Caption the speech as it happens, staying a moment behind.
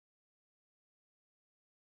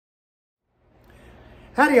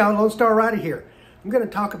Howdy y'all, Lone Star Rider here. I'm going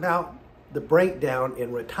to talk about the breakdown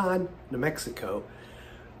in Richland, New Mexico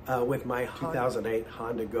with my 2008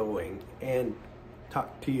 Honda Going and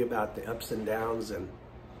talk to you about the ups and downs and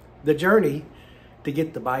the journey to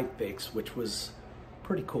get the bike fixed, which was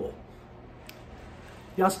pretty cool.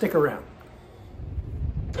 Y'all stick around.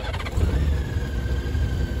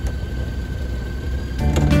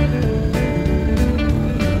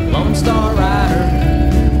 Lone Star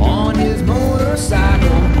Rider on his motorcycle,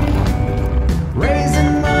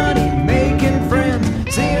 raising money, making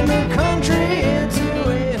friends, seeing the country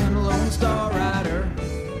into it. Lone Star Rider.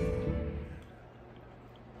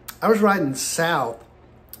 I was riding south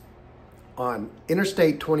on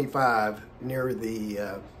Interstate 25 near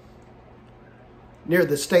the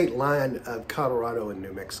state line of Colorado and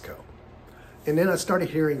New Mexico, and then I started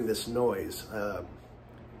hearing this noise.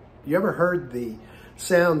 You ever heard the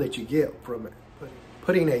sound that you get from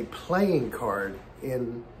putting a playing card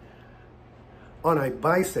in on a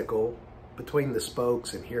bicycle between the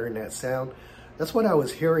spokes and hearing that sound? That's what I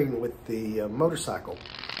was hearing with the motorcycle.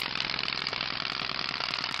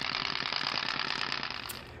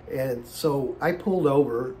 And so I pulled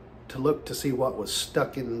over to look to see what was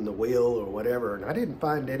stuck in the wheel or whatever, and I didn't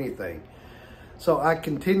find anything. So I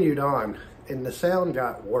continued on, and the sound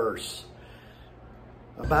got worse.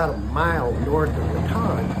 About a mile north of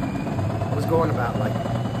Antoine, I was going about like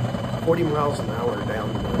 40 miles an hour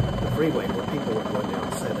down the freeway where people were going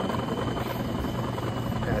down 70,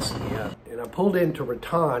 passing me up. And I pulled into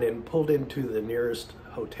Richland and pulled into the nearest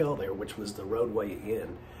hotel there, which was the Roadway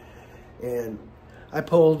Inn. And I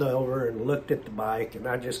pulled over and looked at the bike, and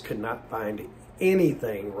I just could not find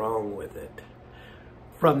anything wrong with it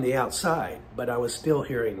from the outside, but I was still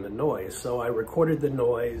hearing the noise. So I recorded the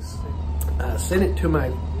noise, sent it to my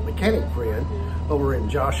mechanic friend over in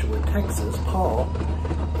Joshua, Texas, Paul,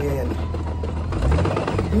 and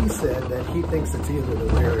he said that he thinks it's either the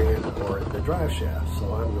rear end or the drive shaft.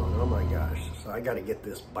 So I'm going, oh my gosh. So I got to get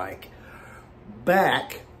this bike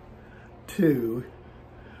back to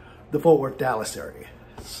the Fort Worth, Dallas area.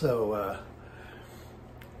 So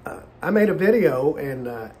I made a video and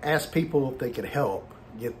asked people if they could help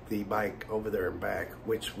get the bike over there and back,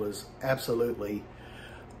 which was absolutely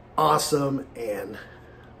awesome and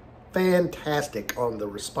fantastic on the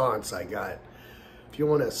response I got. If you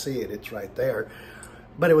want to see it, it's right there.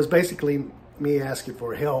 But it was basically me asking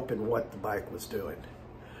for help in what the bike was doing.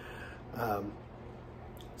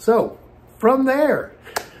 So from there,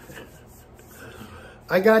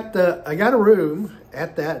 I got a room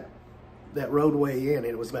at that Roadway Inn.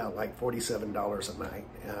 It was about like $47 a night.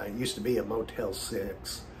 It used to be a Motel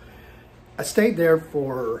 6. I stayed there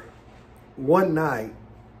for one night,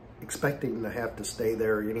 expecting to have to stay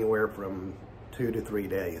there anywhere from 2 to 3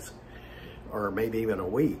 days, or maybe even a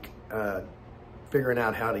week, figuring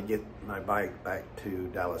out how to get my bike back to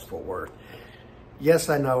Dallas-Fort Worth. Yes,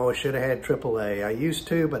 I know I should have had AAA. I used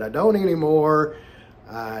to, but I don't anymore.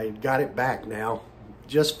 I got it back now,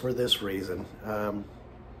 just for this reason.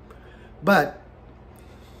 But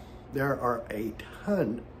there are a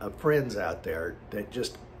ton of friends out there that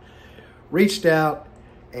just reached out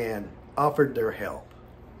and offered their help.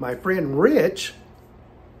 My friend Rich,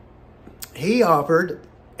 he offered,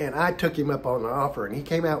 and I took him up on the offer, and he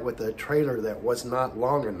came out with a trailer that was not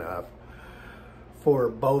long enough for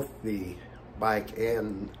both the bike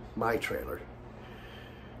and my trailer.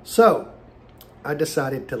 So I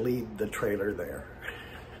decided to leave the trailer there.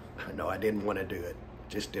 I know I didn't want to do it.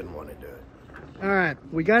 Just didn't want to do it. All right,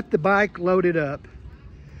 we got the bike loaded up.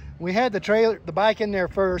 We had the bike in there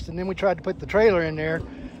first, and then we tried to put the trailer in there.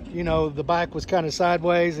 You know, the bike was kind of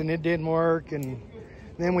sideways and it didn't work. And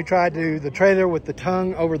then we tried to do the trailer with the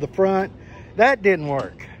tongue over the front. That didn't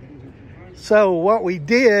work. So what we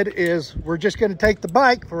did is we're just going to take the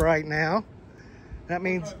bike for right now. That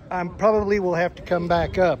means I probably will have to come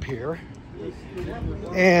back up here.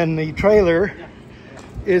 And the trailer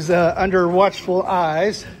is under watchful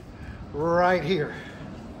eyes right here,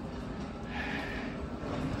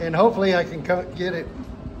 and hopefully I can get it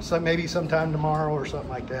maybe sometime tomorrow or something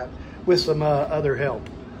like that with some other help.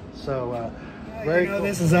 So very cool.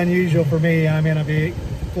 This is unusual for me. I'm in a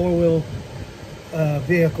four-wheel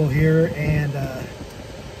vehicle here, and the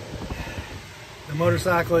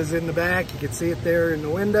motorcycle is in the back. You can see it there in the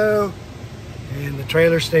window, and the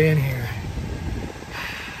trailer's staying here.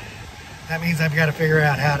 That means I've got to figure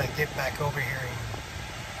out how to get back over here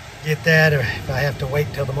and get that, or if I have to wait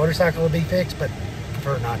till the motorcycle will be fixed, but I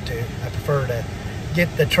prefer not to. I prefer to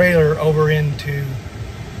get the trailer over into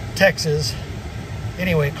Texas,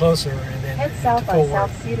 anyway, closer, and then head south on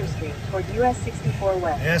South Cedar Street toward US 64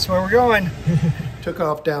 West. That's where we're going. took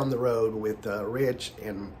off down the road with Rich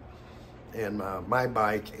and my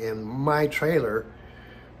bike and my trailer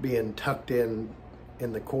being tucked in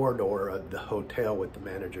the corridor of the hotel with the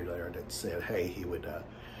manager there that said, hey, he would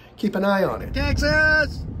keep an eye on it.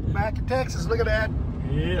 Texas! Back in Texas, look at that.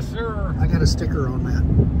 Yes, sir. I got a sticker on that.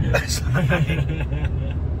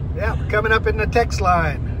 Yeah, we're coming up in the text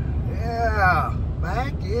line. Yeah,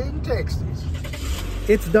 back in Texas.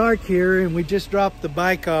 It's dark here and we just dropped the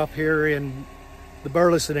bike off here in the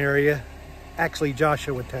Burleson area, actually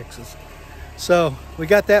Joshua, Texas. So we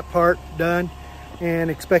got that part done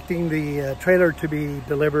and expecting the trailer to be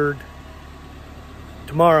delivered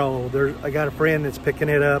tomorrow. I got a friend that's picking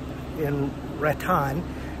it up in Raton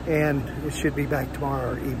and it should be back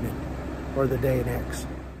tomorrow evening or the day next.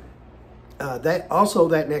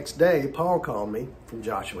 That next day, Paul called me from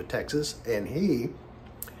Joshua, Texas, and he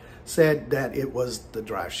said that it was the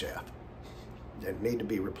drive shaft that needed to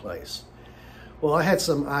be replaced. Well, I had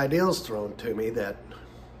some ideas thrown to me that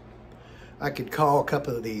I could call a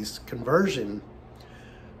couple of these conversion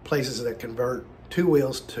places that convert two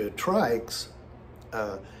wheels to trikes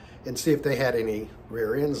and see if they had any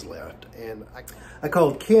rear ends left. And I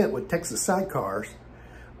called Kent with Texas Sidecars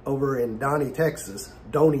over in Donnie, Texas,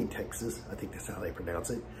 I think that's how they pronounce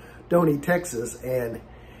it, Donnie, Texas, and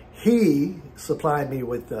he supplied me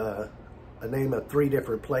with a name of 3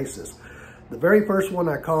 different places. The very first one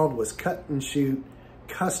I called was Cut and Shoot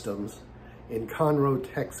Customs in Conroe,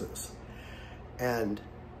 Texas. And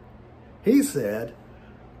he said,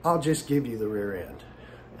 I'll just give you the rear end.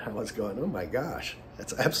 I was going, oh my gosh,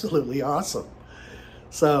 that's absolutely awesome.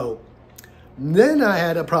 So then I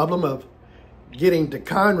had a problem of getting to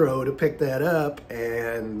Conroe to pick that up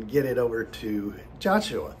and get it over to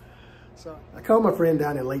Joshua. So I called my friend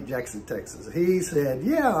down in Lake Jackson, Texas. He said,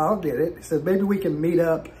 yeah, I'll get it. He said, maybe we can meet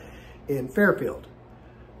up in Fairfield.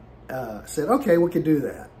 I said, okay, we could do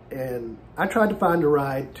that. And I tried to find a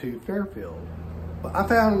ride to Fairfield. But I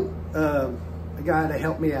found a guy to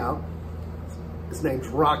help me out. His name's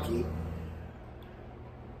Rocky.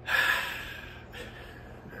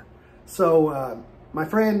 So my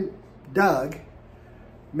friend Doug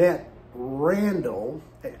met Randall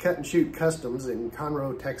at Cut and Shoot Customs in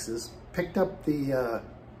Conroe, Texas, picked up the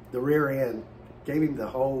rear end, gave him the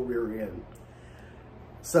whole rear end.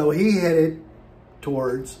 So he headed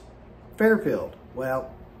towards Fairfield.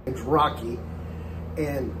 Well, it's Rocky,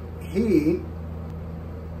 and he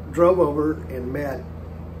drove over and met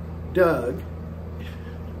Doug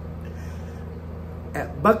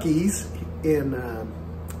at Buc-ee's in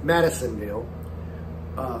Madisonville,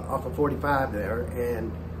 off of 45 there,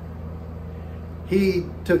 and he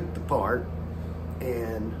took the part,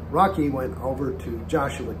 and Rocky went over to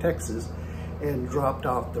Joshua, Texas, and dropped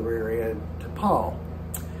off the rear end to Paul.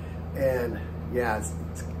 And yeah,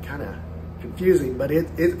 it's kind of confusing, but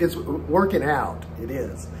it's working out. It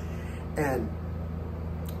is. And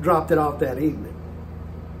dropped it off that evening.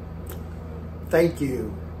 Thank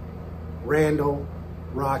you, Randall,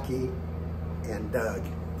 Rocky, and Doug.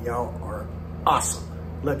 Y'all are awesome.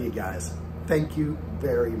 Love you guys. Thank you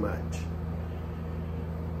very much.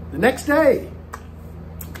 The next day,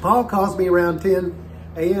 Paul calls me around 10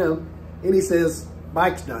 a.m. and he says,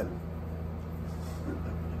 bike's done.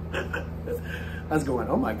 I was going,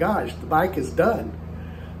 oh my gosh, the bike is done.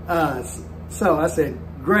 So I said,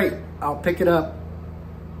 great, I'll pick it up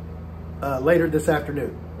later this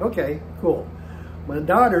afternoon. Okay, cool. My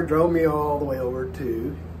daughter drove me all the way over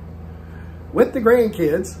to, with the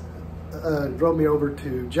grandkids, drove me over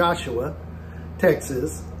to Joshua,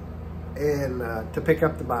 Texas, and to pick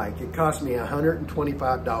up the bike. It cost me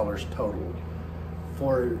 $125 total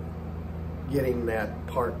for getting that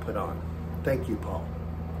part put on. Thank you, Paul.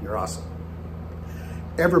 You're awesome.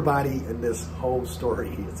 Everybody in this whole story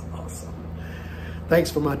is awesome.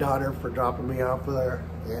 Thanks for my daughter for dropping me off there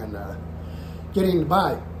and getting the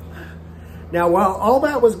bike. Now, while all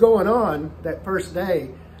that was going on that first day,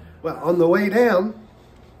 well, on the way down,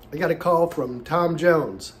 I got a call from Tom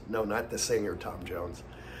Jones. No, not the singer Tom Jones.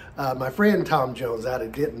 My friend Tom Jones out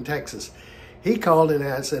of Denton, Texas. He called and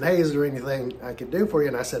I said, hey, is there anything I could do for you?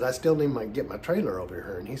 And I said, I still need to get my trailer over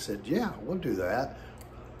here. And he said, yeah, we'll do that.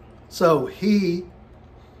 So he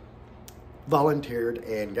volunteered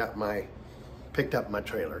and picked up my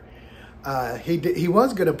trailer. He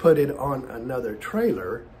was going to put it on another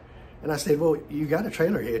trailer. And I said, well, you got a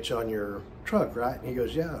trailer hitch on your truck, right? And he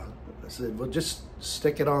goes, yeah. I said, well, just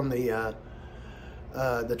stick it on the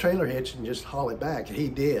trailer hitch and just haul it back. And he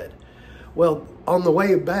did. Well, on the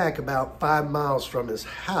way back, about 5 miles from his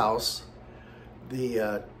house,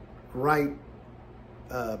 the right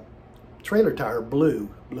trailer tire blew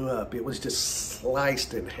up. It was just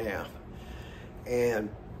sliced in half. And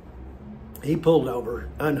he pulled over,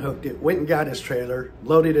 unhooked it, went and got his trailer,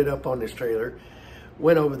 loaded it up on his trailer,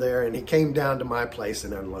 went over there, and he came down to my place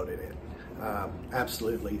and unloaded it.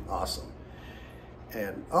 Absolutely awesome.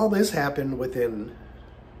 And all this happened within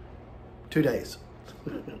 2 days.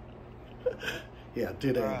 Yeah,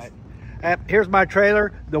 2 days. All right. Here's my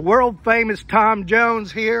trailer. The world famous Tom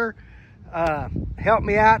Jones here. Helped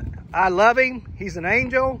me out. I love him. He's an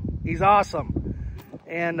angel. He's awesome.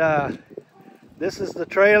 And this is the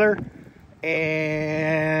trailer.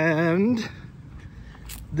 And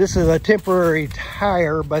this is a temporary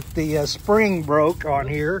tire, but the spring broke on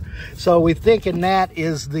here. So we're thinking that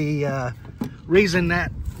is the reason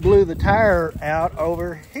that blew the tire out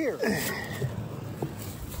over here.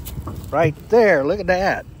 Right there, look at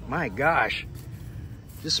that. My gosh,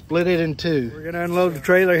 just split it in two. We're gonna unload the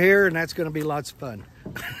trailer here, and that's gonna be lots of fun.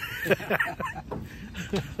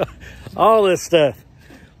 All this stuff,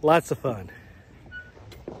 lots of fun.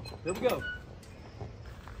 Here we go.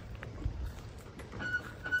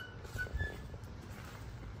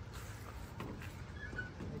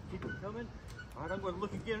 Keep it coming. All right, I'm going to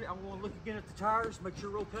look again. I'm going to look again at the tires, make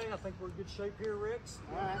sure we're okay. I think we're in good shape here, Rex.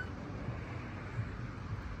 All right.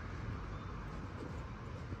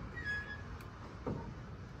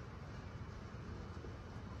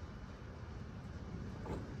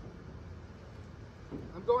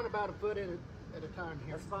 I'm going about a foot at a time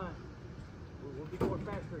here. That's fine. We'll be going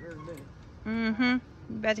faster here in a minute. Mm-hmm.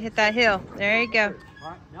 You about to hit that hill. There you go.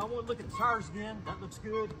 All right, now I want to look at the tires again. That looks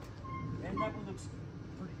good. And that one looks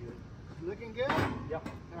pretty good. Looking good? Yep.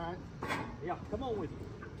 All right. Yeah, come on with you.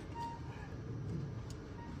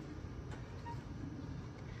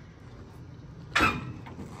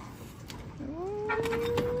 Ooh,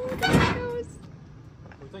 there it goes.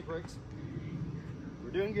 What do you think, Rex?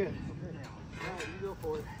 We're doing good. Okay, now. All right, you go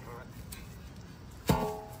for it. All right.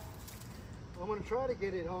 I'm going to try to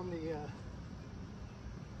get it on the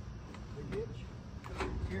ditch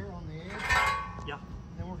here on the edge. Yeah.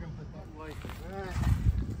 And then we're going to put that away. All right.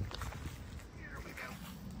 Here we go.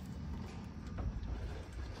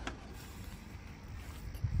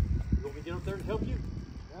 You want me to get up there to help you?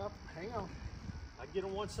 Yep, hang on. I can get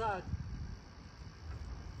on one side.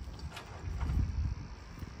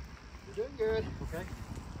 You're doing good. Okay.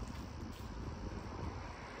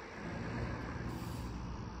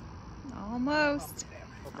 Almost.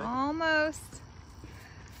 Okay. Almost.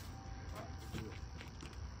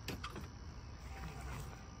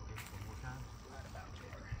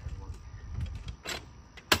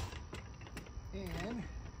 And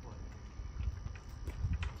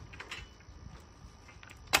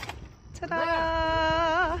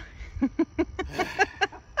Ta-da!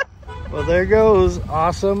 Well, there goes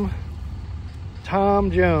awesome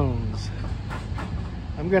Tom Jones.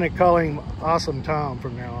 I'm going to call him Awesome Tom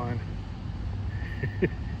from now on.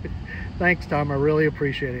 Thanks, Tom. I really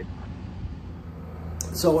appreciate it.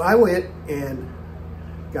 so I went and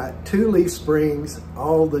got 2 leaf springs,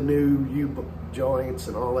 all the new U-joints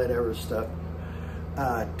and all that other stuff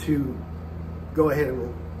to go ahead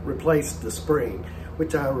and replace the spring,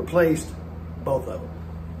 which I replaced both of them.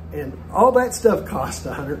 And all that stuff cost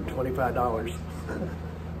 $125.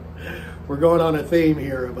 We're going on a theme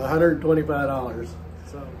here of $125.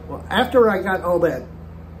 So, well, after I got all that,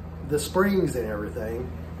 the springs and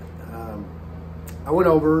everything, I went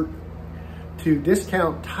over to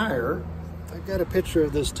Discount Tire. I've got a picture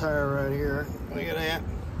of this tire right here. Look at that.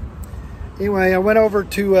 Anyway, I went over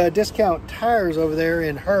to Discount Tires over there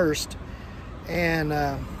in Hurst and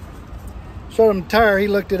showed him the tire. He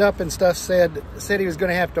looked it up and stuff, said he was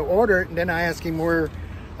going to have to order it, and then I asked him where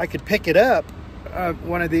I could pick it up,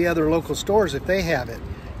 one of the other local stores if they have it.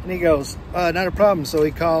 And he goes, not a problem. So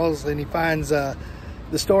he calls and he finds the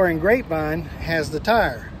store in Grapevine has the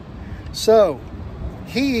tire. So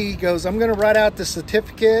he goes, I'm going to write out the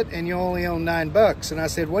certificate and you only own $9. And I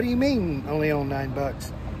said, what do you mean only own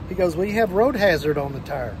 $9? He goes, well, you have road hazard on the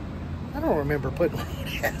tire. I don't remember putting road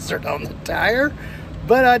hazard on the tire,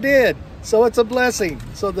 but I did. So it's a blessing.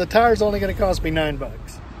 So the tire's only going to cost me $9.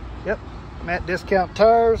 Yep, I'm at Discount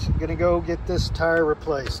Tires. I'm going to go get this tire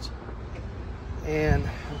replaced. And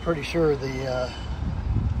I'm pretty sure the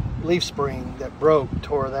leaf spring that broke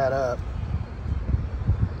tore that up.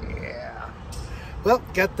 Yeah. Well,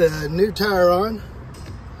 got the new tire on.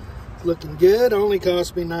 Looking good. Only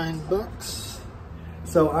cost me $9.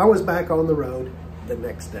 So I was back on the road the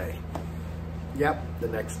next day. Yep, the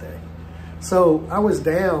next day. So I was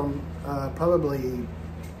down probably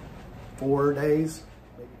 4 days.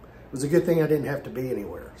 It was a good thing I didn't have to be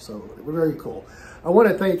anywhere. So it was very cool. I want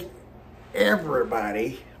to thank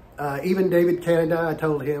everybody, even David Canada. I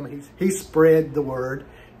told him he spread the word,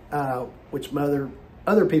 which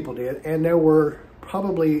other people did, and there were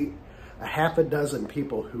probably a half a dozen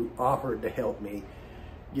people who offered to help me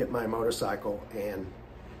get my motorcycle and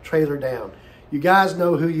trailer down. You guys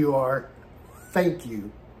know who you are. Thank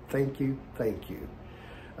you, thank you, thank you.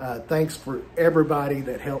 Thanks for everybody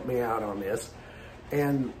that helped me out on this.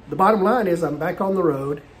 And the bottom line is I'm back on the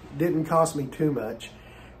road. Didn't cost me too much.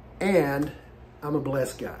 And I'm a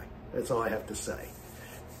blessed guy. That's all I have to say.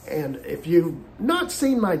 And if you've not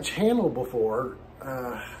seen my channel before,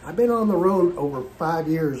 I've been on the road over 5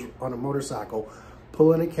 years on a motorcycle,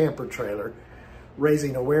 pulling a camper trailer,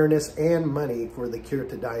 raising awareness and money for the cure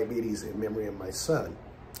to diabetes in memory of my son.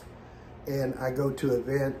 And I go to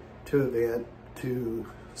event to event, to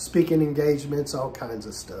speaking engagements, all kinds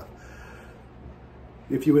of stuff.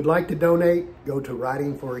 If you would like to donate, go to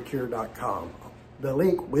ridingforacure.com. The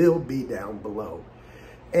link will be down below.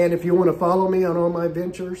 And if you want to follow me on all my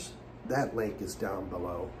ventures, that link is down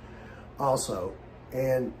below also.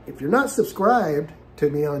 And if you're not subscribed to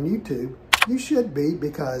me on YouTube, you should be,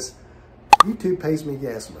 because YouTube pays me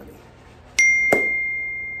gas money.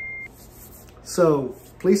 So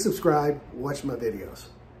please subscribe, watch my videos.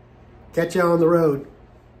 Catch you on the road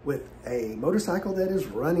with a motorcycle that is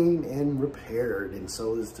running and repaired, and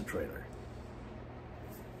so is the trailer.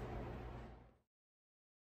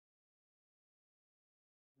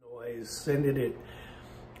 Noise, send it.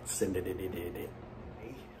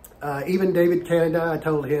 Even David Canada, I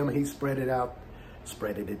told him, he spread it out.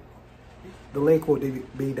 The link will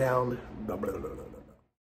be down. Blah, blah, blah, blah.